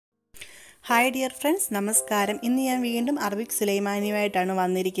Hi dear friends, നമസ്കാരം. ഇന്ന് ഞാൻ വീണ്ടും അറബിക് സുലൈമാനിയുമായിട്ടാണ്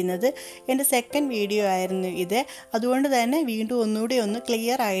വന്നിരിക്കുന്നത്. എൻ്റെ സെക്കൻഡ് വീഡിയോ ആയിരുന്നു ഇത്. അതുകൊണ്ട് തന്നെ വീണ്ടും ഒന്നുകൂടി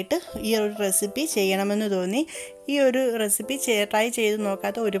ക്ലിയർ ആയിട്ട് ഈ ഒരു റെസിപ്പി ചെയ്യണമെന്ന് തോന്നി. ഈ ഒരു റെസിപ്പി ട്രൈ ചെയ്ത്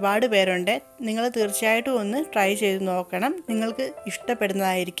നോക്കാത്ത ഒരുപാട് പേരുണ്ട്. നിങ്ങൾ തീർച്ചയായിട്ടും ഒന്ന് ട്രൈ ചെയ്ത് നോക്കണം. നിങ്ങൾക്ക്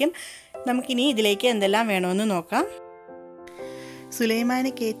ഇഷ്ടപ്പെടുന്നതായിരിക്കും. നമുക്കിനി ഇതിലേക്ക് എന്തെല്ലാം വേണമെന്ന് നോക്കാം.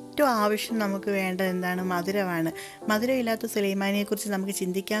 സുലൈമാനിക്ക് ഏറ്റവും ആവശ്യം നമുക്ക് വേണ്ടത് എന്താണ്? മധുരമാണ്. മധുരമില്ലാത്ത സുലൈമാനിയെക്കുറിച്ച് നമുക്ക്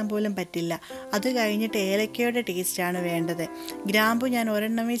ചിന്തിക്കാൻ പോലും പറ്റില്ല. അത് കഴിഞ്ഞിട്ട് ഏലക്കയുടെ ടേസ്റ്റാണ് വേണ്ടത്. ഗ്രാമ്പു ഞാൻ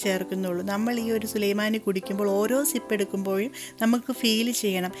ഒരെണ്ണമേ ചേർക്കുന്നുള്ളൂ. നമ്മൾ ഈ ഒരു സുലൈമാനി കുടിക്കുമ്പോൾ ഓരോ സിപ്പ് എടുക്കുമ്പോഴും നമുക്ക് ഫീൽ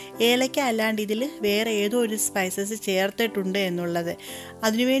ചെയ്യണം ഏലക്ക അല്ലാണ്ട് ഇതിൽ വേറെ ഏതോ ഒരു സ്പൈസസ് ചേർത്തിട്ടുണ്ട് എന്നുള്ളത്.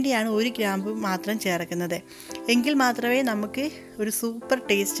 അതിനുവേണ്ടിയാണ് ഒരു ഗ്രാമ്പു മാത്രം ചേർക്കുന്നത്. എങ്കിൽ മാത്രമേ നമുക്ക് ഒരു സൂപ്പർ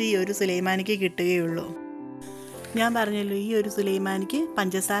ടേസ്റ്റ് ഈ ഒരു സുലൈമാനിക്ക് കിട്ടുകയുള്ളൂ. ഞാൻ പറഞ്ഞല്ലോ, ഈ ഒരു സുലൈമാനിക്ക്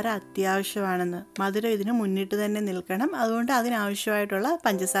പഞ്ചസാര അത്യാവശ്യമാണെന്ന്. മധുരം ഇതിന് മുന്നിട്ട് തന്നെ നിൽക്കണം. അതുകൊണ്ട് അതിനാവശ്യമായിട്ടുള്ള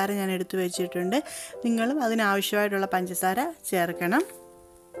പഞ്ചസാര ഞാൻ എടുത്തു വെച്ചിട്ടുണ്ട്. നിങ്ങളും അതിനാവശ്യമായിട്ടുള്ള പഞ്ചസാര ചേർക്കണം.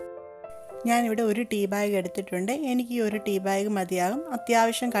 ഞാനിവിടെ ഒരു ടീ ബാഗ് എടുത്തിട്ടുണ്ട്. എനിക്ക് ഈ ഒരു ടീ ബാഗ് മതിയാകും.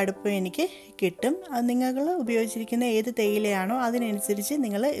 അത്യാവശ്യം കടുപ്പം എനിക്ക് കിട്ടും. അത് നിങ്ങൾ ഉപയോഗിച്ചിരിക്കുന്ന ഏത് തേയിലയാണോ അതിനനുസരിച്ച്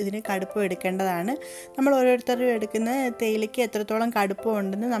നിങ്ങൾ ഇതിന് കടുപ്പം എടുക്കേണ്ടതാണ്. നമ്മൾ ഓരോരുത്തരും എടുക്കുന്ന തേയിലയ്ക്ക് എത്രത്തോളം കടുപ്പം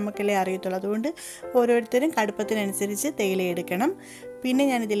ഉണ്ടെന്ന് നമുക്കല്ലേ അറിയത്തുള്ളൂ. അതുകൊണ്ട് ഓരോരുത്തരും കടുപ്പത്തിനനുസരിച്ച് തേയില എടുക്കണം. പിന്നെ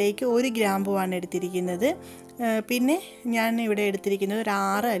ഞാനിതിലേക്ക് 1 ഗ്രാമ്പുവാണ് എടുത്തിരിക്കുന്നത്. പിന്നെ ഞാൻ ഇവിടെ എടുത്തിരിക്കുന്നത് ഒരു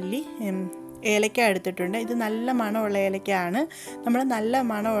 6 അല്ലി ഏലക്ക എടുത്തിട്ടുണ്ട്. ഇത് നല്ല മണമുള്ള ഏലക്കയാണ്. നമ്മൾ നല്ല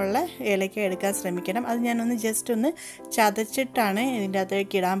മണമുള്ള ഏലക്ക എടുക്കാൻ ശ്രമിക്കണം. അത് ഞാനൊന്ന് ജസ്റ്റ് ഒന്ന് ചതച്ചിട്ടാണ് ഇതിൻ്റെ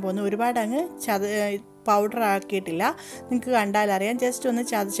അകത്തേക്ക് ഇടാൻ പോകുന്നത്. ഒരുപാട് അങ്ങ് പൗഡർ ആക്കിയിട്ടില്ല. നിങ്ങൾക്ക് കണ്ടാലറിയാം. ജസ്റ്റ് ഒന്ന്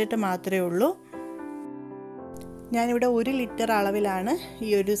ചതച്ചിട്ട് മാത്രമേ ഉള്ളൂ. ഞാനിവിടെ 1 ലിറ്റർ അളവിലാണ് ഈ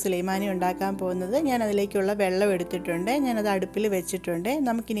ഒരു സുലൈമാനി ഉണ്ടാക്കാൻ പോകുന്നത്. ഞാൻ അതിലേക്കുള്ള വെള്ളം എടുത്തിട്ടുണ്ട്. ഞാനത് അടുപ്പിൽ വെച്ചിട്ടുണ്ട്.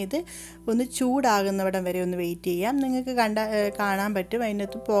 നമുക്കിനി ഇത് ഒന്ന് ചൂടാകുന്നവിടം വരെ ഒന്ന് വെയിറ്റ് ചെയ്യാം. നിങ്ങൾക്ക് കാണാൻ പറ്റും,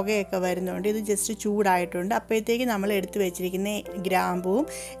 അതിനകത്ത് പുകയൊക്കെ വരുന്നുണ്ട്. ഇത് ജസ്റ്റ് ചൂടായിട്ടുണ്ട്. അപ്പോഴത്തേക്ക് നമ്മൾ എടുത്ത് വെച്ചിരിക്കുന്ന ഗ്രാമ്പുവും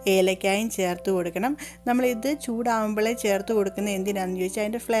ഏലക്കായും ചേർത്ത് കൊടുക്കണം. നമ്മളിത് ചൂടാകുമ്പോഴേ ചേർത്ത് കൊടുക്കുന്നത് എന്തിനാണെന്ന് ചോദിച്ചാൽ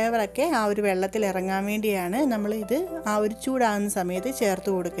അതിൻ്റെ ഫ്ലേവറൊക്കെ ആ ഒരു വെള്ളത്തിൽ ഇറങ്ങാൻ വേണ്ടിയാണ് നമ്മളിത് ആ ഒരു ചൂടാകുന്ന സമയത്ത് ചേർത്ത്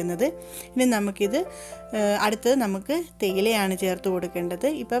കൊടുക്കുന്നത്. ഇനി നമുക്കിത് അടുത്തത് നമുക്ക് തേയിലയാണ് ചേർത്ത് കൊടുക്കേണ്ടത്.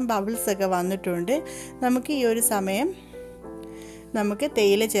 ഇപ്പം ബബിൾസൊക്കെ വന്നിട്ടുണ്ട്. നമുക്ക് ഈ ഒരു സമയം നമുക്ക്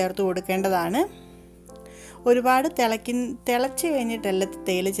തേയില ചേർത്ത് കൊടുക്കേണ്ടതാണ്. ഒരുപാട് തിളച്ച് കഴിഞ്ഞിട്ടല്ല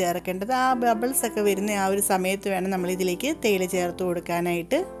തേയില ചേർക്കേണ്ടത്. ആ ബബിൾസൊക്കെ വരുന്ന ആ ഒരു സമയത്ത് വേണം നമ്മളിതിലേക്ക് തേയില ചേർത്ത്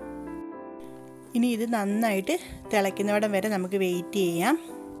കൊടുക്കാനായിട്ട്. ഇനി ഇത് നന്നായിട്ട് തിളയ്ക്കുന്നവിടം വരെ നമുക്ക് വെയിറ്റ് ചെയ്യാം.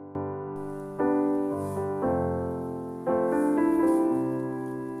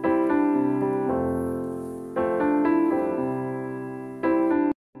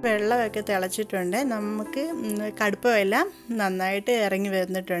 വെള്ളമൊക്കെ തിളച്ചിട്ടുണ്ട്. നമുക്ക് കടുപ്പമെല്ലാം നന്നായിട്ട് ഇറങ്ങി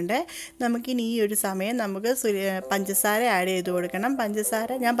വന്നിട്ടുണ്ട്. നമുക്കിനി ഈ ഒരു സമയം നമുക്ക് പഞ്ചസാര ആഡ് ചെയ്ത് കൊടുക്കണം.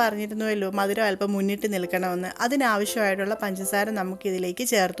 പഞ്ചസാര ഞാൻ പറഞ്ഞിരുന്നുവല്ലോ, മധുരം അല്പം മുന്നിട്ട് നിൽക്കണമെന്ന്. അതിനാവശ്യമായിട്ടുള്ള പഞ്ചസാര നമുക്കിതിലേക്ക്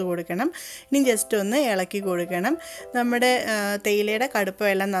ചേർത്ത് കൊടുക്കണം. ഇനി ജസ്റ്റ് ഒന്ന് ഇളക്കി കൊടുക്കണം. നമ്മുടെ തേയിലയുടെ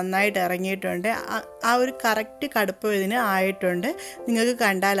കടുപ്പമെല്ലാം നന്നായിട്ട് ഇറങ്ങിയിട്ടുണ്ട്. ആ ഒരു കറക്റ്റ് കടുപ്പം ഇതിന് ആയിട്ടുണ്ട്. നിങ്ങൾക്ക്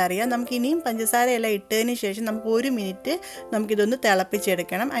കണ്ടാലറിയാം. നമുക്കിനിയും പഞ്ചസാരയെല്ലാം ഇട്ടതിന് ശേഷം നമുക്ക് 1 മിനിറ്റ് നമുക്കിതൊന്ന്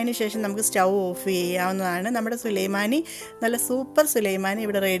തിളപ്പിച്ചെടുക്കണം. അതിനുശേഷം നമുക്ക് സ്റ്റൗ ഓഫ് ചെയ്യാവുന്നതാണ്. നമ്മുടെ സുലൈമാനി, നല്ല സൂപ്പർ സുലൈമാനി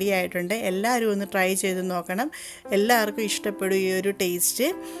ഇവിടെ റെഡി ആയിട്ടുണ്ട്. എല്ലാവരും ഒന്ന് ട്രൈ ചെയ്ത് നോക്കണം. എല്ലാവർക്കും ഇഷ്ടപ്പെടും ഈ ഒരു ടേസ്റ്റ്.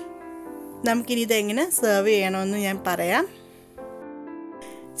 നമുക്കിനി ഇതെങ്ങനെ സെർവ് ചെയ്യണമെന്ന് ഞാൻ പറയാം.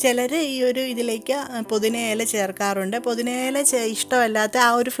 ചിലർ ഈ ഒരു ഇതിലേക്ക് പുതിനയില ചേർക്കാറുണ്ട്. പുതിനയില ഇഷ്ടമല്ലാത്ത, ആ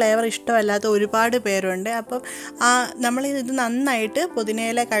ഒരു ഫ്ലേവർ ഇഷ്ടമല്ലാത്ത ഒരുപാട് പേരുണ്ട്. അപ്പം നമ്മളിത് നന്നായിട്ട്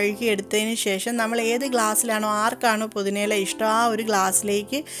പുതിനയില കഴുകി എടുത്തതിന് ശേഷം നമ്മൾ ഏത് ഗ്ലാസ്സിലാണോ ആർക്കാണോ പുതിനയില ഇഷ്ടം ആ ഒരു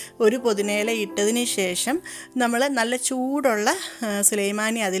ഗ്ലാസ്സിലേക്ക് ഒരു പുതിനയില ഇട്ടതിന് ശേഷം നമ്മൾ നല്ല ചൂടുള്ള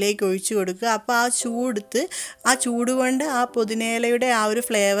സുലൈമാനി അതിലേക്ക് ഒഴിച്ചു കൊടുക്കുക. അപ്പോൾ ആ ചൂട് കൊണ്ട് ആ പുതിനയിലയുടെ ആ ഒരു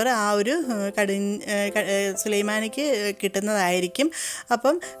ഫ്ലേവർ ആ ഒരു സുലൈമാനിക്ക് കിട്ടുന്നതായിരിക്കും.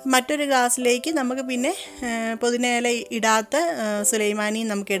 അപ്പം മറ്റൊരു ഗ്ലാസ്സിലേക്ക് നമുക്ക് പിന്നെ പുതിനയില ഇടാത്ത സുലൈമാനി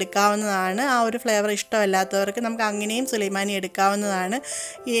നമുക്ക് എടുക്കാവുന്നതാണ്. ആ ഒരു ഫ്ലേവർ ഇഷ്ടമല്ലാത്തവർക്ക് നമുക്ക് അങ്ങനെയും സുലൈമാനി എടുക്കാവുന്നതാണ്.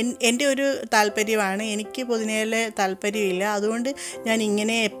 എൻ്റെ ഒരു താല്പര്യമാണ്. എനിക്ക് പുതിനയില താല്പര്യമില്ല. അതുകൊണ്ട് ഞാൻ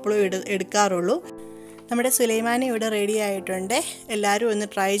ഇങ്ങനെ എപ്പോഴും എടുക്കാറുള്ളൂ. നമ്മുടെ സുലൈമാനി ഇവിടെ റെഡി ആയിട്ടുണ്ട്. എല്ലാവരും ഒന്ന്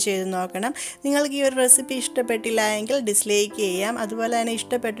ട്രൈ ചെയ്ത് നോക്കണം. നിങ്ങൾക്ക് ഈ ഒരു റെസിപ്പി ഇഷ്ടപ്പെട്ടില്ല എങ്കിൽ ഡിസ്ലൈക്ക് ചെയ്യാം. അതുപോലെ തന്നെ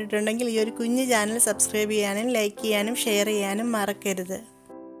ഇഷ്ടപ്പെട്ടിട്ടുണ്ടെങ്കിൽ ഈ ഒരു കുഞ്ഞു ചാനൽ സബ്സ്ക്രൈബ് ചെയ്യാനും ലൈക്ക് ചെയ്യാനും ഷെയർ ചെയ്യാനും മറക്കരുത്.